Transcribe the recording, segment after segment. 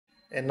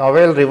A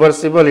novel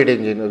reversible heat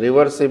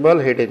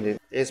engine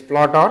is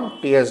plot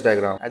on TS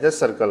diagram as a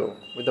circle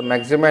with the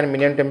maximum and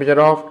minimum temperature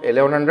of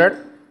 1100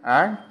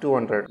 and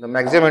 200. The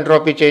maximum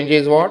entropy change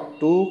is what?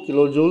 2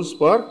 kilojoules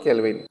per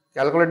Kelvin.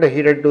 Calculate the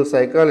heat ready to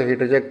cycle, heat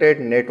rejected,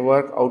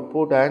 network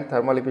output and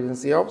thermal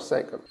efficiency of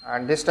cycle.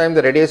 And this time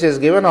the radius is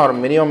given or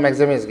minimum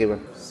maximum is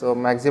given. So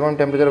maximum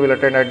temperature will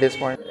attain at this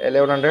point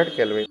 1100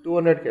 Kelvin,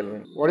 200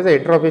 Kelvin. What is the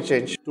entropy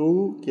change?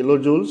 2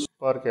 kilojoules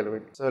per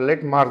Kelvin. So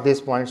let mark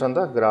these points on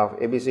the graph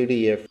A, B, C,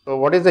 D, E, F. So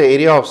what is the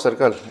area of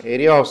circle?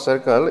 Area of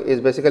circle is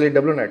basically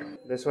W net.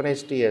 This one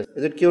is TS.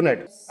 Is it Q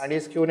net? And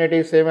is Q net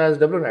is same as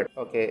W net?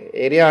 Okay.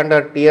 Area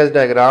under TS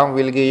diagram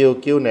will give you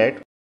Q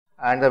net.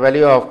 And the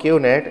value of Q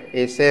net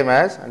is same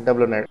as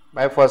W net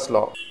by first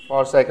law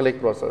for cyclic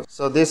process.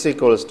 So this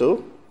equals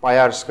to pi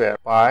r square,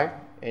 pi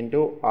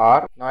into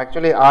r. Now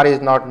actually r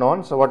is not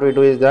known, so what we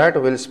do is that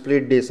we will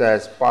split this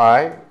as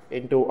pi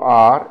into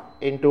r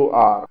into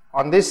r.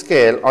 On this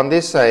scale, on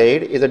this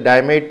side is the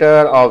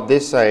diameter of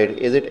this side.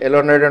 Is it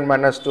 1100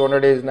 minus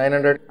 200 is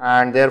 900,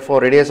 and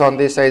therefore radius on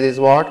this side is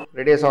what?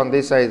 Radius on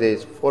this side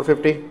is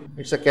 450.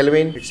 It's a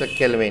Kelvin. It's a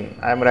Kelvin.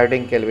 I am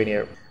writing Kelvin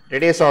here.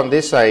 Radius on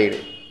this side.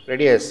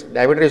 Radius,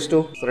 diameter is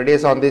 2, so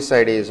radius on this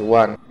side is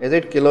 1. Is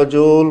it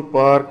kilojoule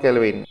per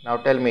Kelvin? Now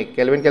tell me,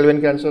 Kelvin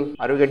cancel.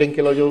 Are you getting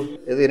kilojoule?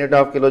 Is the unit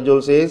of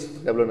kilojoules is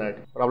W net.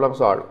 Problem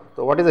solved.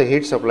 So what is the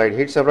heat supplied?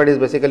 Heat supplied is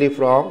basically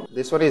from,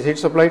 this one is heat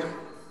supplied.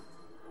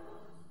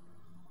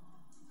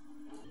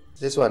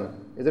 This one,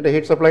 is it a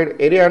heat supplied?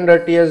 Area under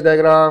TS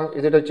diagram,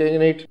 is it a change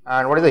in heat?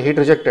 And what is the heat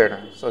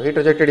rejected? So heat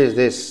rejected is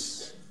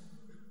this.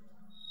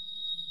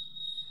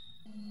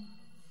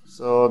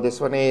 So this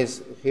one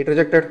is heat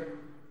rejected.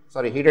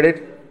 Sorry, heated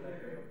it,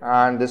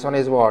 and this one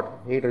is what?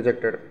 Heat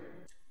rejected.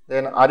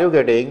 Then are you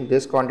getting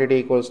this quantity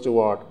equals to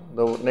what?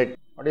 The net.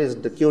 What is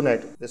the Q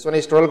net? This one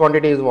is total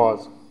quantity is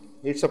what?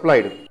 Heat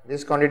supplied.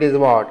 This quantity is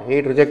what?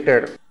 Heat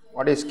rejected.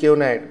 What is Q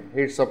net?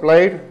 Heat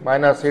supplied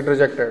minus heat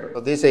rejected. So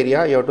this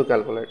area you have to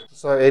calculate.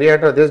 So area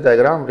under this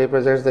diagram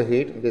represents the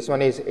heat. This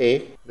one is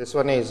A, this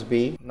one is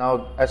B.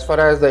 Now as far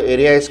as the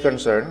area is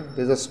concerned,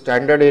 this is a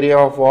standard area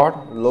of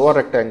what? Lower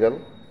rectangle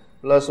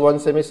plus one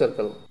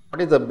semicircle.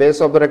 What is the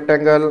base of the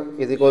rectangle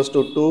is equals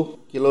to 2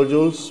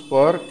 kilojoules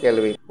per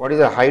Kelvin. What is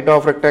the height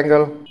of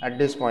rectangle at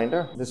this point?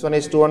 This one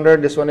is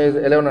 200, this one is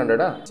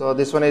 1100. So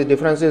this one is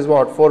difference is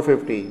what?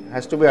 450.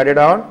 Has to be added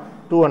on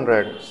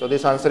 200. So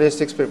this answer is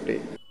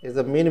 650. Is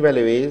the mean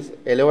value is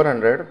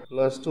 1100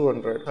 plus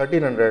 200,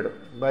 1300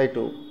 by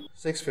 2.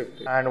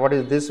 650. And what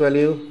is this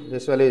value?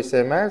 This value is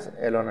same as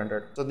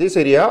 1100. So this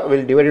area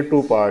will divide into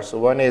two parts.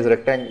 One is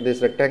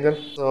this rectangle.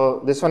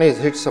 So this one is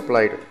heat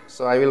supplied.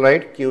 So I will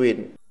write Q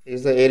in.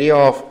 Is the area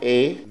of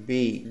A,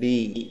 B,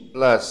 D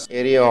plus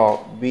area of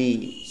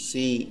B,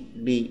 C,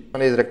 D.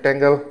 One is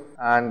rectangle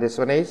and this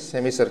one is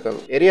semicircle.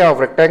 Area of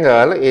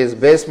rectangle is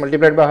base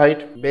multiplied by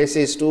height. Base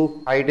is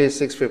 2, height is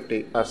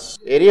 650. Plus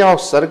area of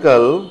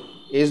circle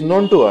is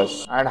known to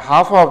us and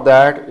half of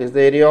that is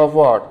the area of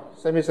what?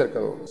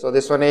 Semicircle. So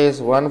this one is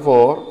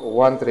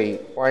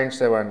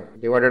 1413.7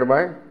 divided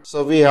by.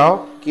 So we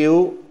have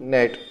Q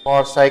net.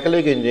 For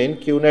cyclic engine,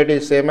 Q net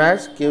is same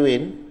as Q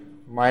in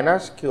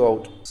minus Q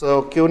out.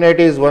 So Q net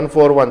is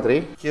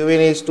 1413, Q in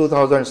is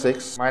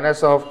 2006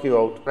 minus of Q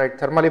out. Right,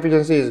 thermal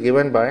efficiency is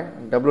given by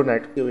W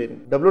net Q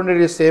in. W net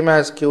is same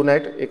as Q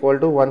net equal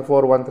to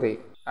 1413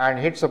 and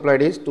heat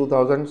supplied is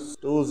 2006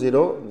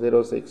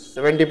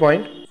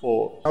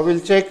 70.4. Now we'll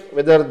check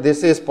whether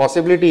this is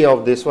possibility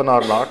of this one or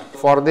not.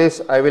 For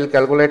this I will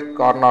calculate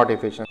Carnot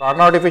efficiency.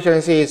 Carnot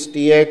efficiency is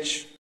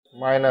TH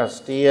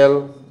minus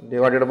TL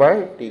divided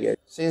by TH.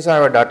 Since I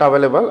have a data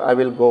available, I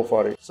will go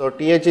for it. So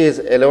TH is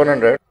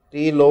 1100,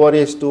 T lower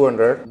is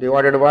 200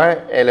 divided by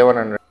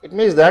 1100. It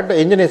means that the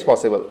engine is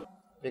possible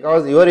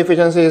because your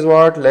efficiency is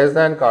what? Less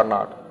than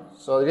Carnot.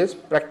 So it is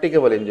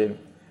practicable engine.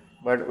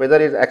 But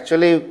whether it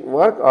actually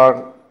work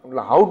or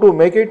how to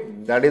make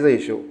it, that is the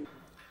issue.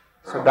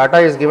 So data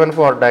is given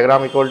for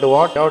diagram equal to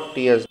what?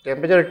 TS.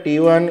 Temperature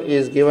T1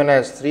 is given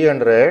as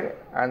 300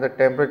 and the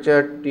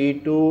temperature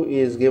T2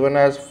 is given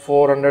as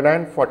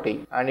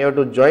 440 and you have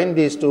to join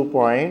these 2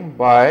 points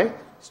by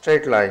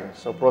straight line.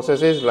 So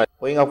process is like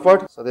going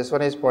upward. So this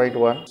one is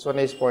 0.1, this one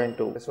is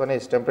 0.2, this one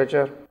is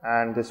temperature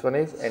and this one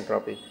is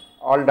entropy.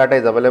 All data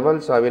is available,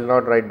 so I will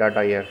not write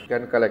data here. You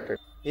can collect it.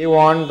 You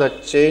want the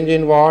change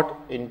in what?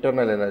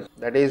 Internal energy,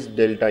 that is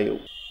delta U.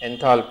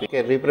 Enthalpy.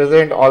 Okay,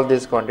 represent all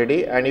this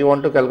quantity and you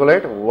want to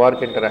calculate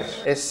work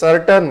interaction. A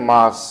certain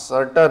mass,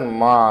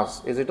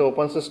 is it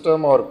open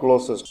system or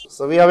closed system?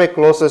 So we have a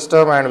closed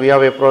system and we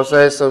have a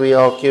process. So we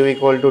have Q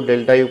equal to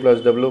delta U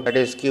plus W, that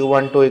is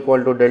Q12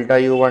 equal to delta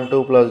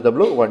U12 plus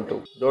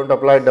W12. Don't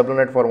apply W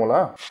net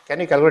formula.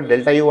 Can you calculate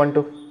delta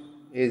U12?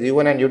 Is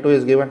U1 and U2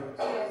 is given.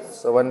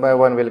 So one by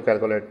one we will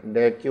calculate.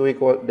 The Q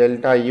equal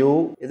delta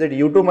U, is it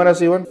U2 minus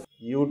U1?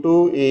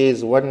 U2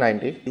 is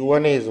 190,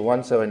 U1 is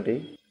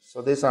 170.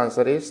 So this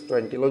answer is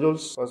 20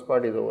 kilojoules. First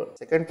part is over.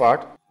 Second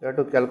part, you have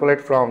to calculate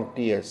from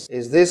Ts.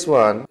 Is this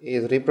one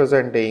is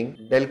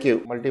representing del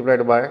Q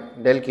multiplied by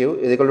del Q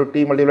is equal to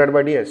T multiplied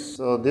by ds.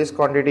 So this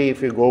quantity,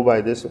 if you go by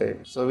this way,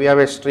 so we have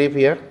a strip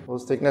here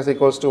whose thickness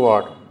equals to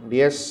what?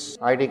 ds,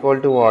 height equal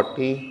to what?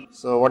 T.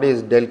 So what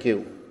is del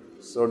Q?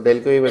 So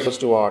del Q equals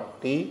to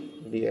what? T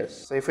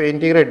ds. So if we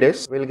integrate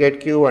this, we'll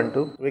get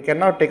Q12. We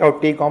cannot take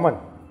out T common.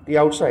 T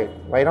outside.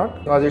 Why not?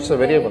 Because it's a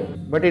variable.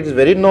 But it's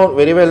very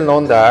well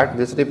known that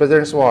this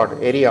represents what?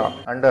 Area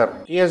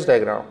under TS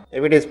diagram.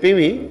 If it is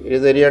PV, it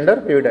is area under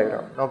PV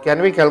diagram. Now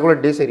can we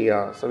calculate this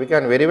area? So we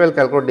can very well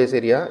calculate this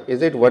area.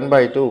 Is it 1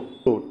 by 2?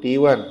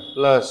 T1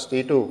 plus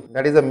T2.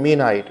 That is the mean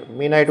height.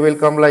 Mean height will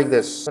come like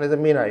this. What is the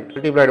mean height?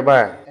 Multiplied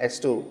by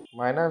S2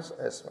 minus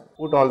S1.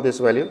 Put all this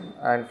value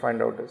and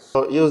find out this.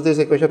 So use this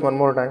equation one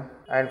more time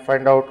and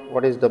find out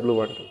what is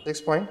W12.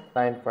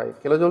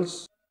 6.95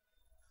 kilojoules.